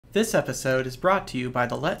This episode is brought to you by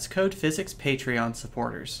the Let's Code Physics Patreon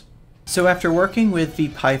supporters. So after working with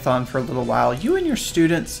VPython for a little while, you and your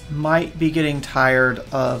students might be getting tired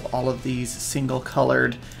of all of these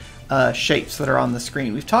single-colored shapes that are on the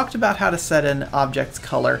screen. We've talked about how to set an object's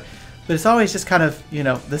color, but it's always just kind of,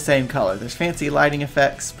 the same color. There's fancy lighting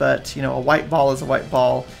effects, but, a white ball is a white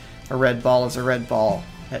ball, a red ball is a red ball,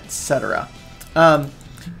 etc.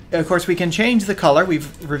 Of course, we can change the color.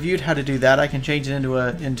 We've reviewed how to do that. I can change it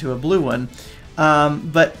into a blue one.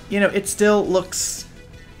 But, it still looks,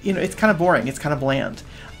 it's kind of boring. It's kind of bland.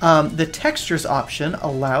 The textures option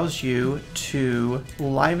allows you to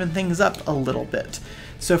liven things up a little bit.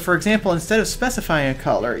 So, for example, instead of specifying a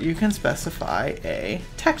color, you can specify a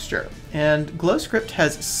texture. And GlowScript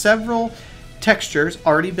has several textures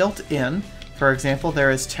already built in. For example,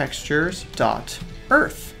 there is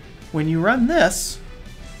textures.earth. When you run this,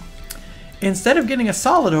 instead of getting a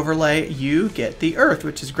solid overlay, you get the Earth,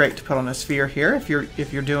 which is great to put on a sphere here. If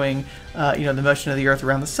you're doing, the motion of the Earth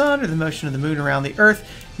around the Sun or the motion of the Moon around the Earth,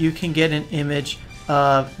 you can get an image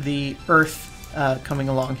of the Earth coming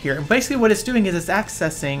along here. And basically, what it's doing is it's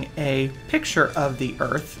accessing a picture of the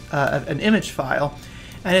Earth, an image file,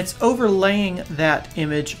 and it's overlaying that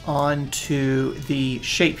image onto the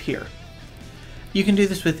shape here. You can do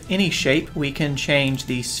this with any shape. We can change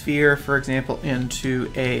the sphere, for example,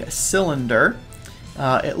 into a cylinder.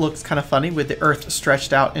 It looks kind of funny with the Earth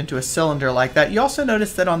stretched out into a cylinder like that. You also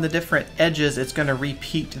notice that on the different edges, it's going to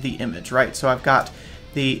repeat the image, right? So I've got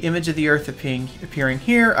the image of the Earth appearing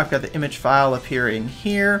here. I've got the image file appearing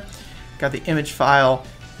here. Got the image file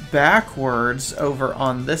backwards over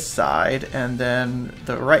on this side, and then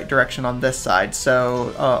the right direction on this side.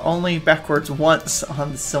 So only backwards once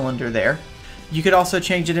on the cylinder there. You could also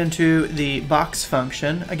change it into the box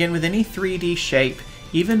function. Again, with any 3D shape,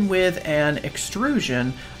 even with an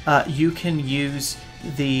extrusion, you can use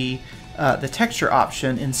the texture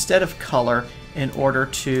option instead of color in order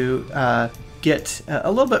to get a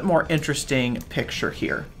little bit more interesting picture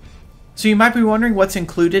here. So you might be wondering what's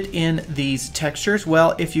included in these textures.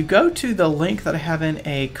 Well, if you go to the link that I have in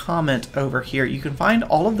a comment over here, you can find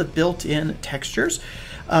all of the built-in textures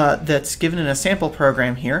that's given in a sample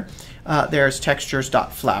program here. There's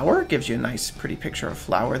textures.flower, gives you a nice pretty picture of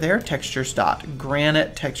flower there.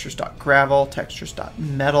 Textures.granite, textures.gravel,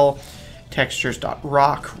 textures.metal,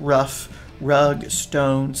 textures.rock, rough, rug,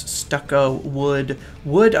 stones, stucco, wood,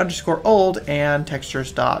 wood_old, and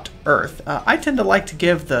textures.earth. I tend to like to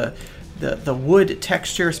give the wood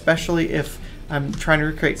texture, especially if I'm trying to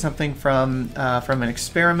recreate something from an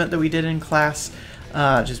experiment that we did in class,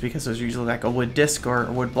 just because there's usually like a wood disc or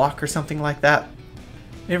a wood block or something like that.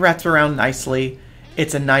 It wraps around nicely.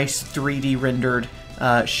 It's a nice 3D rendered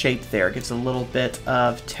shape there. It gives a little bit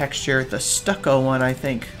of texture. The stucco one, I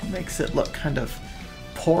think, makes it look kind of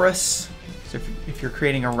porous. So if you're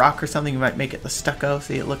creating a rock or something, you might make it the stucco.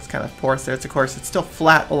 See, it looks kind of porous there. Of course, it's still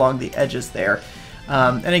flat along the edges there.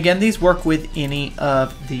 And again, these work with any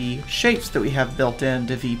of the shapes that we have built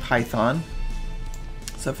into VPython.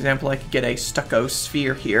 So for example, I could get a stucco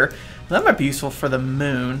sphere here. That might be useful for the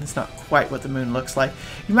moon. It's not quite what the moon looks like.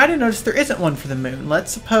 You might have noticed there isn't one for the moon.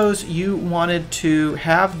 Let's suppose you wanted to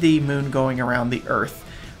have the moon going around the Earth.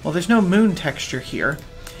 Well, there's no moon texture here.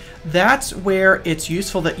 That's where it's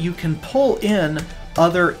useful that you can pull in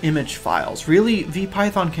other image files. Really,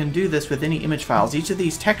 VPython can do this with any image files. Each of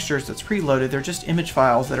these textures that's preloaded, they're just image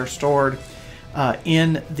files that are stored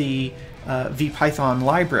in the VPython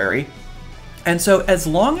library. And so as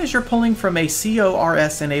long as you're pulling from a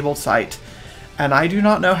CORS enabled site, and I do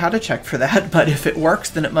not know how to check for that, but if it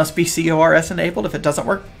works, then it must be CORS enabled. If it doesn't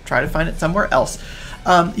work, try to find it somewhere else.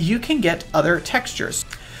 You can get other textures.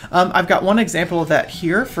 I've got one example of that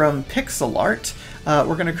here from Pixel Art. We're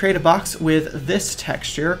going to create a box with this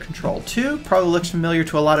texture, Control 2. Probably looks familiar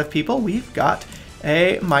to a lot of people. We've got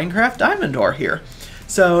a Minecraft diamond ore here.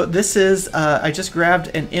 So this is, I just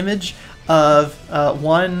grabbed an image of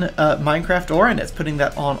one Minecraft ore, and it's putting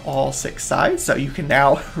that on all 6 sides. So you can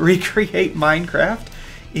now recreate Minecraft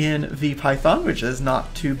in VPython, which is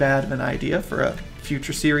not too bad of an idea for a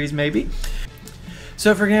future series maybe.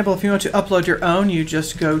 So for example, if you want to upload your own, you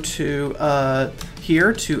just go to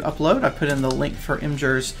here to upload. I put in the link for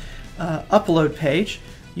Imgur's upload page.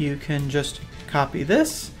 You can just copy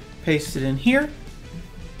this, paste it in here,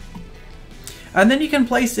 and then you can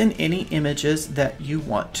place in any images that you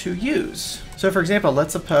want to use. So for example,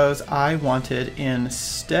 let's suppose I wanted,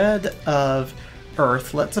 instead of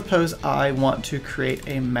Earth, let's suppose I want to create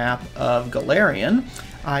a map of Galarian.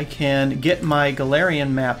 I can get my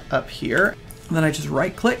Galarian map up here. Then I just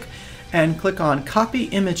right click and click on copy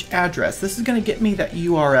image address. This is going to get me that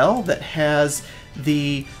URL that has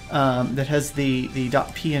the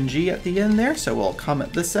 .png at the end there. So we'll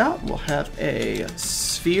comment this out. We'll have a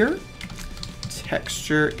sphere,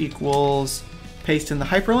 texture equals, paste in the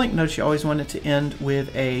hyperlink. Notice you always want it to end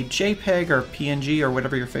with a JPEG or PNG or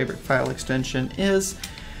whatever your favorite file extension is.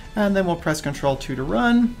 And then we'll press Ctrl 2 to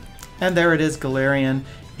run. And there it is, Galarian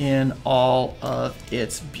in all of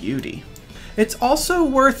its beauty. It's also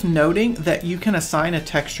worth noting that you can assign a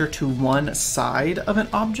texture to one side of an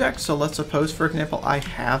object. So let's suppose, for example, I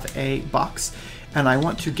have a box and I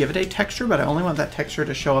want to give it a texture, but I only want that texture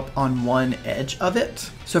to show up on one edge of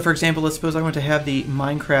it. So for example, let's suppose I want to have the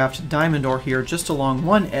Minecraft diamond ore here just along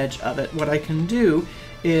one edge of it. What I can do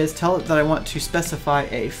is tell it that I want to specify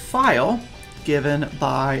a file given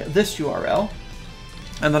by this URL,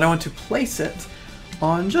 and then I want to place it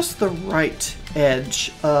on just the right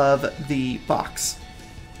edge of the box.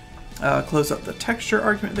 Close up the texture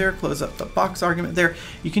argument there, close up the box argument there.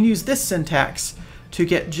 You can use this syntax to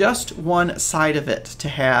get just one side of it to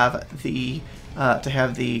have the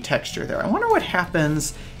texture there. I wonder what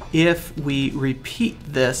happens if we repeat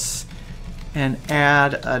this and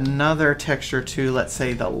add another texture to, let's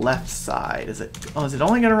say, the left side. Is it only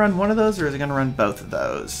going to run one of those, or is it going to run both of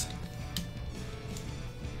those?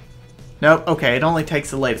 Nope, okay, it only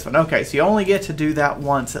takes the latest one. Okay, so you only get to do that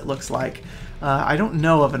once, it looks like. I don't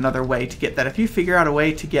know of another way to get that. If you figure out a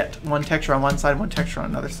way to get one texture on one side, one texture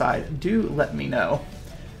on another side, do let me know.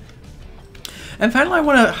 And finally, I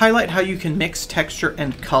want to highlight how you can mix texture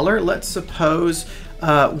and color. Let's suppose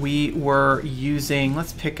we were using,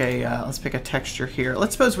 let's pick a texture here.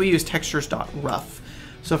 Let's suppose we use textures.rough.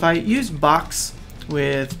 So if I use box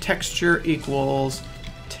with texture equals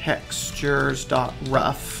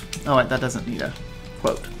textures.rough. Oh, wait, that doesn't need a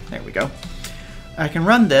quote. There we go. I can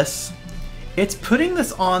run this. It's putting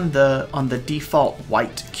this on the default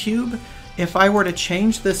white cube. If I were to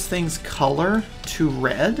change this thing's color to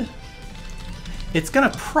red, it's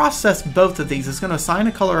going to process both of these. It's going to assign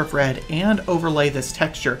a color of red and overlay this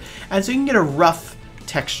texture. And so you can get a rough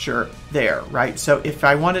texture there, right? So if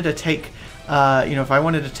I wanted to take, if I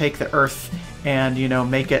wanted to take the earth and,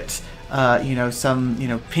 make it,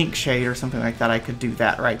 some, pink shade or something like that, I could do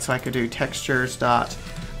that, right? So I could do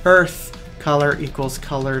textures.earth color equals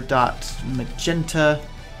color.magenta,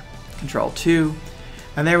 Control 2,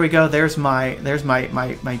 and there we go. There's my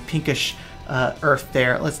pinkish earth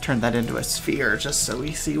there. Let's turn that into a sphere just so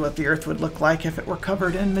we see what the earth would look like if it were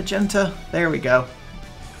covered in magenta. There we go.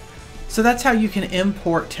 So that's how you can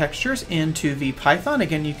import textures into VPython.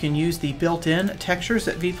 Again, you can use the built-in textures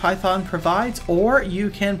that VPython provides, or you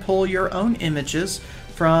can pull your own images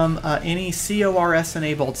from any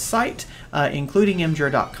CORS-enabled site, including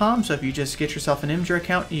Imgur.com. So if you just get yourself an Imgur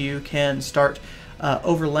account, you can start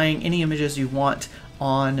overlaying any images you want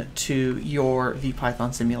onto your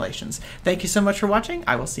VPython simulations. Thank you so much for watching.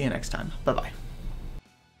 I will see you next time. Bye-bye.